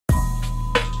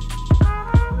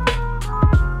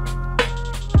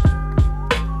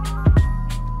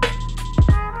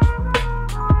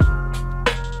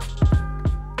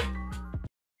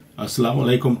Assalamu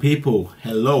alaikum people.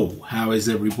 Hello, how is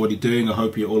everybody doing? I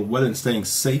hope you're all well and staying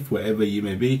safe wherever you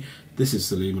may be. This is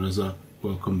Salim Raza.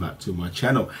 Welcome back to my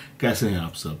channel. कैसे हैं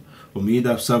आप सब? उम्मीद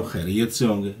आप सब खैरियत से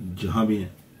होंगे। जहाँ भी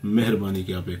हैं मेहरबानी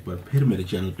कि आप एक बार फिर मेरे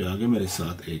चैनल पे आ गए मेरे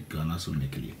साथ एक गाना सुनने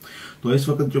के लिए। तो इस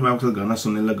वक्त जो मैं आपके साथ गाना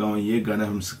सुनने लगा हूँ, ये गाना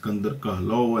हम सिकंदर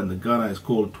काहलो and the गाना is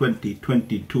called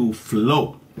 2022 Flow।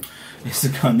 इस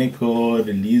गाने को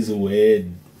रिलीज हुए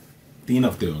 3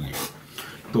 हफ्ते हो गए।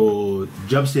 तो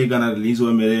जब से ये गाना रिलीज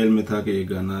हुआ मेरे दिल में था कि ये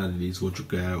गाना रिलीज हो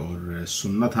चुका है और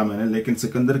सुनना था मैंने। लेकिन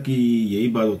सिकंदर की यही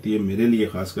बात होती है मेरे लिए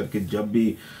खास करके, जब भी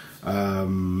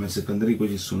मैं सिकंदर की कोई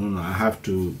चीज़ सुनूँ ना, I have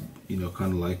to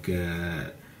kind of like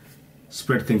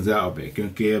spread things out पे,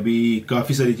 क्योंकि अभी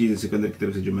काफ़ी सारी चीज़ें सिकंदर की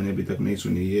तरफ से जो मैंने अभी तक नहीं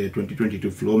सुनी। ये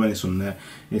 2022 फ्लो मैंने सुनना है।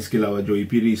 इसके अलावा जो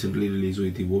ईपी रिसेंटली रिलीज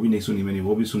हुई थी वो भी नहीं सुनी मैंने,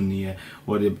 वो भी सुननी है।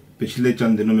 और पिछले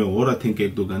चंद दिनों में और आई थिंक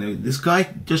 1-2 गाने। This guy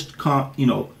just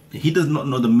can't he does not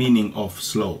know the meaning of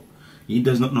slow. He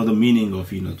does not know the meaning of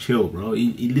chill, bro.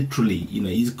 He literally,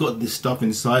 he's got this stuff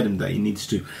inside him that he needs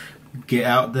to get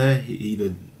out there.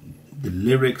 The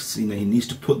lyrics, he needs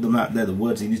to put them out there. The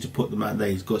words, he needs to put them out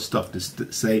there. He's got stuff to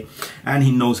say, and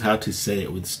he knows how to say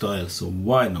it with style. So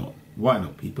why not? Why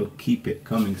not, people? Keep it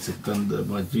coming, Sikander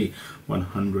Kahlon,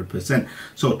 100%.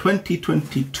 So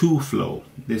 2022 Flow.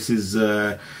 This is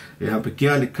the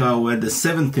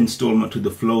 7th installment to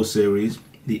the Flow series.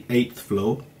 The 8th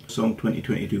Flow song,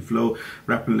 2022 Flow.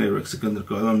 Rap and lyrics Sikander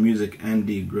Kahlon, music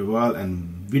Andy Grewal, and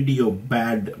video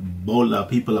Bad Bola.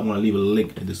 People, I'm going to leave a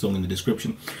link to the song in the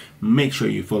description. Make sure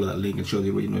you follow that link and show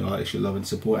the original artist your love and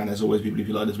support. And as always, people,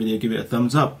 if you like this video, give it a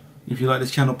thumbs up. If you like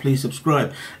this channel, please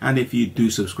subscribe. And if you do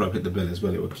subscribe, hit the bell as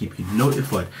well. It will keep you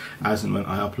notified as and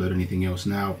when I upload anything else.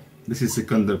 Now, this is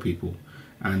Sikander, people,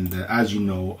 and as you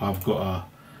know, I've got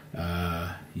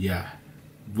a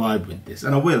vibe with this,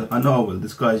 and I know I will.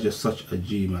 This guy is just such a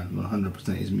G, man.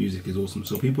 100%. His music is awesome.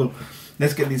 So people,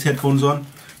 let's get these headphones on.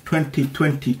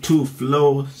 2022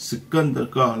 Flow, Sikander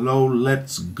Kahlon,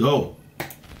 let's go.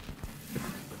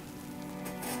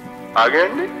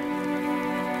 Again?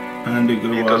 Andy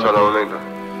Grewal.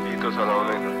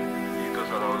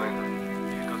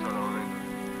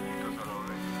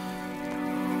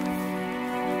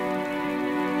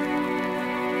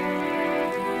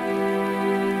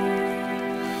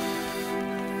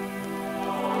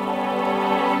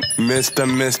 Mister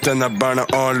ना बन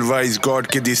all wise God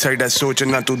की दी side है सोच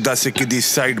ना तू दस की दी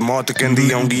side मौत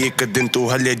कहंदी आऊंगी एक दिन तू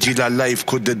हले जीला लाइफ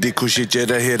खुद दी खुशी च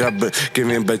रहे रब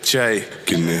किवें बचाए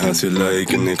किन्ने हासिल आए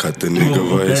किन्ने खत ने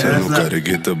गवाए सानू कर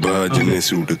गए तबाह जिन्ने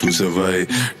सूट तू सवाए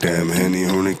टाइम है नहीं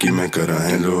हुण कि मैं करा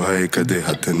है लोहाए कदे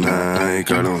हथ ना आए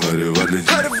कालों हर वल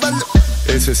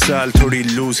इस साल थोड़ी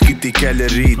लूज की थी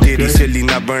कैलोरी तेरी सैली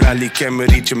ना बना ली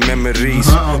कैमरी च मेमोरीज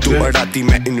तू अड़ाती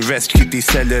मैं इन्वेस्ट की थी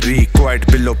सैलरी क्वाइट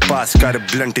बिलो पास कर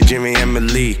ब्लंट जिवें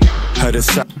एमिली हर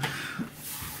साल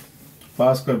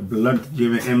पास कर ब्लंट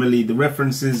जिवें Emily. The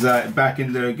references back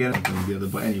in there again. The other,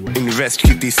 but anyway. Invest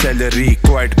की थी सैलरी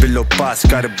क्वाइट बिलो पास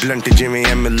कर ब्लंट जिवें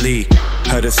एमिली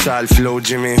हर साल फ्लो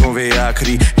जिवें होवे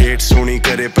आखरी हेट सोनी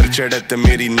करे पर चढ़त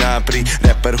मेरी नापरी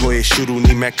रैपर होए शुरू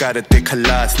नहीं मैं करते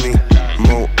खलास नहीं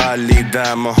मो अली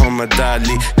दा मोहम्मद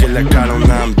अली किला कालो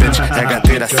नाम बिच हैगा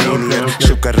तेरा सीनियर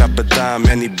शुक्र रब दा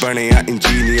मैं नहीं बनेया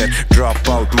engineer drop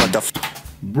out mother.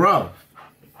 Bro,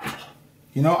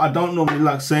 I don't normally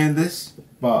like saying this,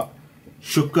 but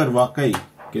shukar wakai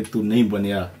ke tu nahi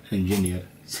baniya engineer.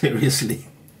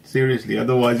 Seriously.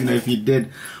 Otherwise, if he did,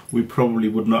 we probably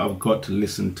would not have got to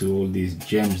listen to all these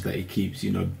gems that he keeps,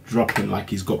 dropping like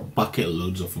he's got bucket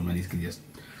loads of them, and he's just,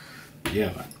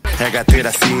 yeah, man. हैगा तेरा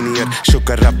senior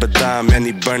शुक्र रब दा मैं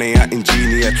नहीं बनेया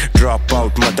engineer drop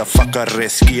out motherfucker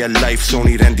risky है life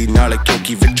Soni रहंदी नाल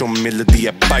क्योंकि विचों मिलदी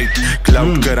है बाइट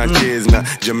क्लाउड करां चेज ना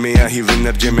जम्मिया ही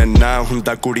विनर जे मैं ना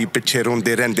हुंदा कुड़ी पिछे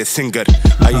रोंदे रहंदे सिंगर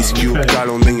आइस क्यूब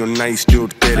कालो नहीं नाइस ड्यूड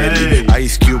तेरे लिए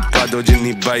आइस क्यूब पा दो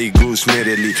जिन्नी बाई गूस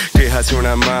मेरे लिए कहा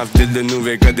सोना माफ दिल नू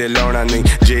वे कदे लाउणा नहीं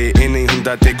जे ए नहीं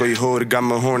हुंदा ते कोई होर गम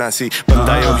होना सी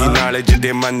बंदा ओही नाल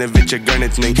जिदे मन विच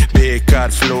गणित नहीं बेकार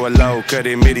फ्लो अलाउ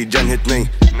करे मेरी जनहित नहीं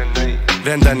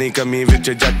रहंदा नहीं कमी विच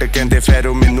जट कहंदे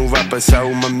फैरो मैनू वापस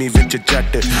आऊ मम्मी विच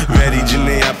जट वेरी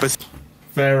जिन्ने आपस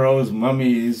Pharaoh's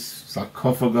mummies,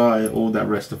 sarcophagi, all that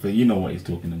rest of it. You know what he's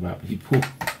talking about.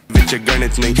 विच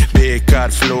गणित नहीं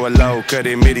बेकार फ्लो अलाउ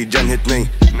करे मेरी जनहित नहीं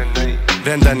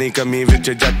रहंदा नहीं कमी विच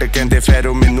जट कहंदे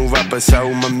फैरो मैनू वापस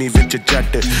आऊ मम्मी विच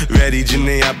जट वैरी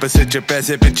जिन्ने आपस च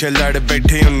पैसे पिछे लड़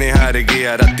बैठे उन्हें हार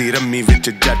गया राती रम्मी विच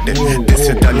जट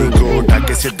दिसदा नहीं गोट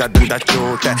आके सीधा दंदा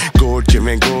चोट है गोट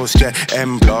जिवें गोस्ट है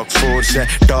एम ब्लॉक फोर्स है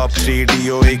टॉप 3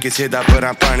 DOA किसे दा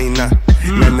परा पानी ना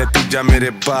मैंने तीजा मेरे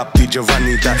बाप दी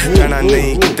जवानी दा जाना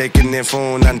नहीं किते किन्ने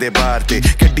फोन आंदे बाहर ते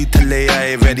गड्डी थले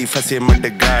आए वैरी फसे मड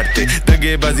गाड़ते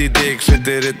दगेबाजी देख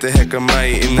फिर ते है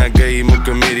कमाई इना गई मुक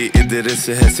मेरी इधर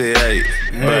से है से आई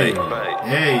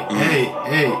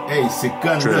hey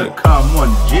Sikander come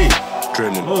on G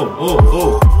Drilling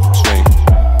oh swing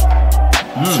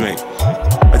swing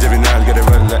अजब नाल करे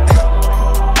वाला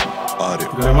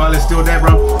Guatemala is still there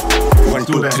bro 1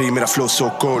 2 3 मेरा flow so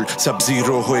cold sub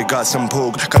zero होएगा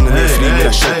संभोग करने फ्री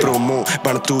मेरा शो प्रोमो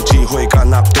बन तू जी होएगा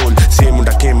नाप तोल से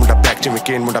मुंडा के मुंडा बैक जिवें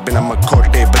केन मुंडा बिना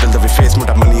मखोटे बदल दे फेस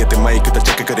मुंडा मनी ते माइक ते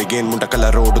चेक करे गेन मुंडा कला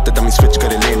रोड उते तमी स्विच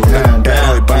करे लेन डे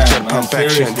होए बंचर पंप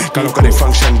एक्शन कालो करे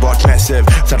फंक्शन बॉट मैसिव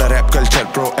साडा rap culture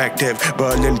proactive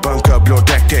Berlin bunker blow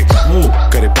tactic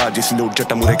करे बाजी सलूट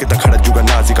जटा मुरे के खड़ा जुगा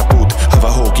नाजी का पूत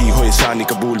हवा होगी होए सानी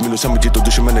कबूल मेनू समझी तो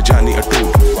दुश्मन जानी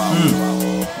अटूट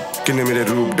किन्ने मेरे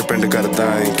रूप डिपेंड करता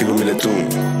है किलो मिले तू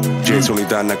जे सुनी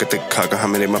दाना के तिखा कहा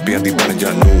मेरे मापियां दी बन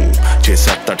जानू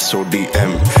 6-7-800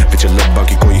 DM पिछ लब्बा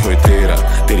की कोई होए तेरा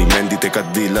तेरी मेहंदी ते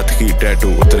कद्दी लथ की टैटू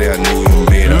उतरिया नहीं हूं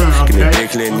मेरा किन्ने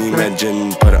देख लेनी मैं जिन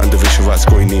पर अंधविश्वास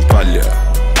कोई नहीं पालिया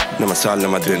नवा साल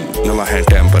नवा दिन नवा है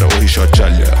टाइम पर वही शॉट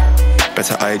चलिया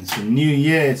पैसा आए It's a new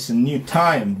year, it's a new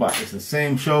time, but it's the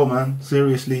same show man,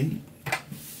 seriously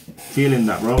feeling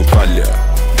that bro पालिया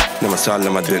नवा साल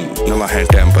नवा दिन नवा है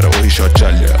टाइम पर वही शॉट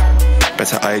चलिया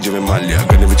पैसा आए जिवें मालिया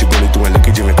गले विच गोली तू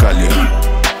लगी जिवें कालिया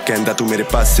कहंदा तू मेरे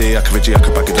पासे अख विच अख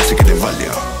पाके दस किते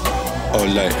वालिया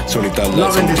ओले सोनी ताला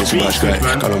समझे सुभाष गए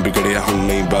कालों बिगड़िया हुन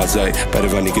नहीं बाज आए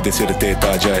परवानी किते सिर ते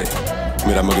ताज आए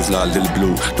मेरा मगज लाल दिल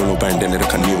ब्लू दोनों बैंड ने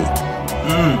रखा न्यू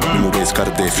मैनू रेस कर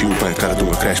दे फ्यू पर कर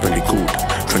दूंगा क्रैश बैंडिकूट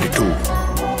 22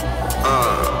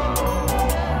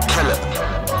 Killer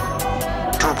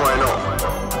 2.0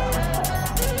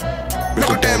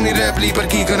 मेरे टाइम नहीं रैप ली पर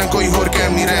की करना कोई और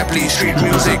कैम नहीं रैप ली स्ट्रीट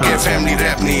म्यूजिक है फैमिली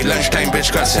रैप नहीं लंच टाइम बेच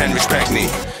का सैंडविच पैक नहीं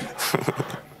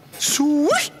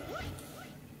sweet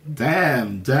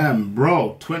damn bro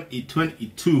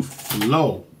 2022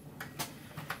 flow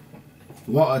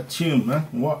what a tune man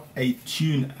what a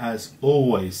tune as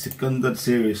always Sikander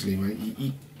seriously man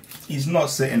he's not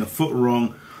setting a foot wrong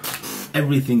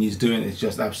everything he's doing is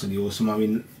just absolutely awesome I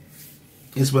mean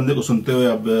इस बंदे को सुनते हुए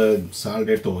अब साल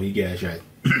डेढ़ तो हो ही गया है शायद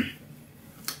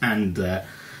एंड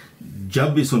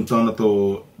जब भी सुनता हूँ ना तो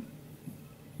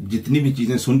जितनी भी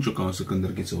चीज़ें सुन चुका हूँ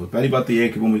सिकंदर की से पहली बात तो यह है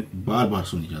कि वो मुझे बार बार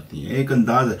सुनी जाती हैं एक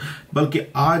अंदाज है बल्कि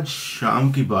आज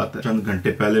शाम की बात है चंद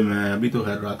घंटे पहले मैं अभी तो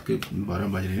खैर रात के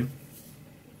 12 बज रहे हैं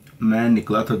मैं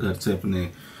निकला था घर से अपने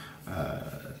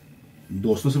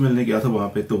दोस्तों से मिलने गया था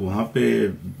वहाँ पे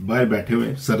बाहर बैठे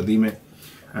हुए सर्दी में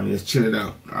I mean, just chilling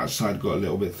out outside, got a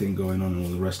little bit thing going on and all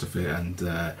the rest of it, and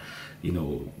you know,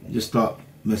 just start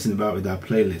messing about with our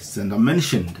playlists. And I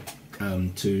mentioned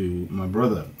to my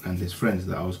brother and his friends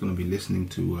that I was going to be listening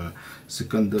to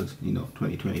Sikander's,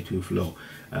 2022 flow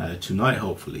tonight,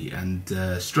 hopefully. And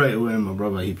straight away, my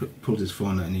brother pulls his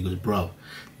phone out and he goes, "Bro,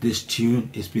 this tune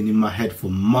has been in my head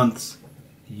for months.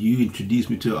 You introduced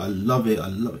me to it. I love it.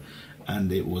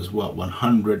 And it was what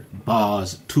 100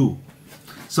 bars too."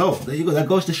 So there you go, that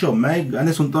goes to show मैं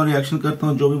गाने सुनता हूँ reaction करता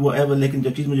हूँ जो भी वो ever लेकिन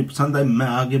जो चीज़ मुझे पसंद आई मैं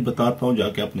आगे बताता हूँ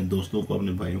जाके अपने दोस्तों को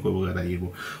अपने भाइयों को वगैरह ये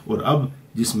वो और अब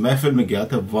जिस महफिल में गया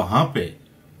था वहाँ पे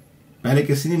पहले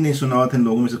किसी ने नहीं सुना था इन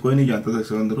लोगों में से कोई नहीं जानता था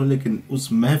सिकंदर को लेकिन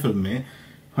उस महफिल में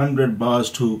 100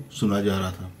 bars too सुना जा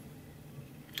रहा था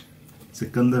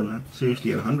Sikander man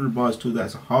seriously 100 bars too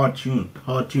that's a hard tune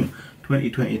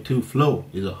 2022 flow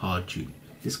is a hard tune.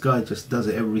 This guy just does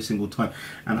it every single time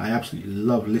and I absolutely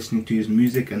love listening to his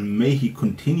music and may he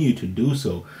continue to do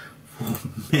so for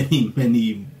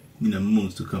many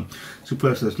moons to come.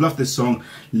 Super says love this song,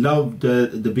 love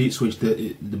the beat switch,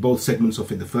 the both segments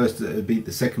of it, the first beat,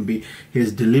 the second beat,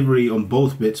 his delivery on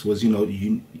both bits was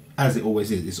as it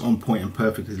always is, it's on point and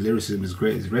perfect, his lyricism is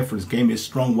great, his reference game is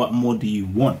strong, what more do you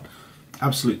want?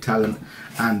 Absolute talent,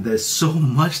 and there's so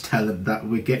much talent that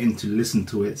we're getting to listen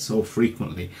to it so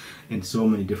frequently in so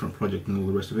many different projects and all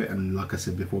the rest of it. And like I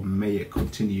said before, may it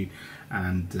continue,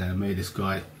 and may this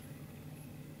guy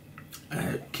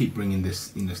keep bringing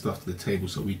this stuff to the table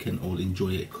so we can all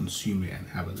enjoy it, consume it, and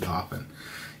have a laugh and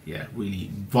yeah,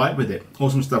 really vibe with it.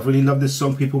 Awesome stuff. Really love this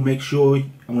song, people. Make sure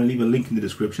I'm going to leave a link in the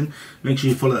description. Make sure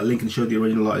you follow that link and show the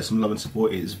original artist some love and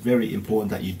support. It is very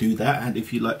important that you do that. And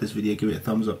if you like this video, give it a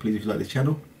thumbs up, please. If you like this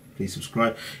channel, please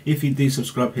subscribe. If you do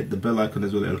subscribe, hit the bell icon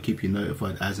as well. It'll keep you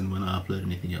notified as and when I upload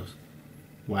anything else.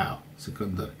 Wow,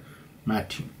 Sikander, mad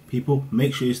tune. People,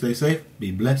 make sure you stay safe,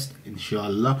 be blessed,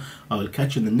 inshallah. I will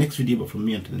catch you in the next video, but from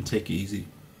me until then, take it easy.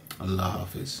 Allah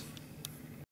Hafiz.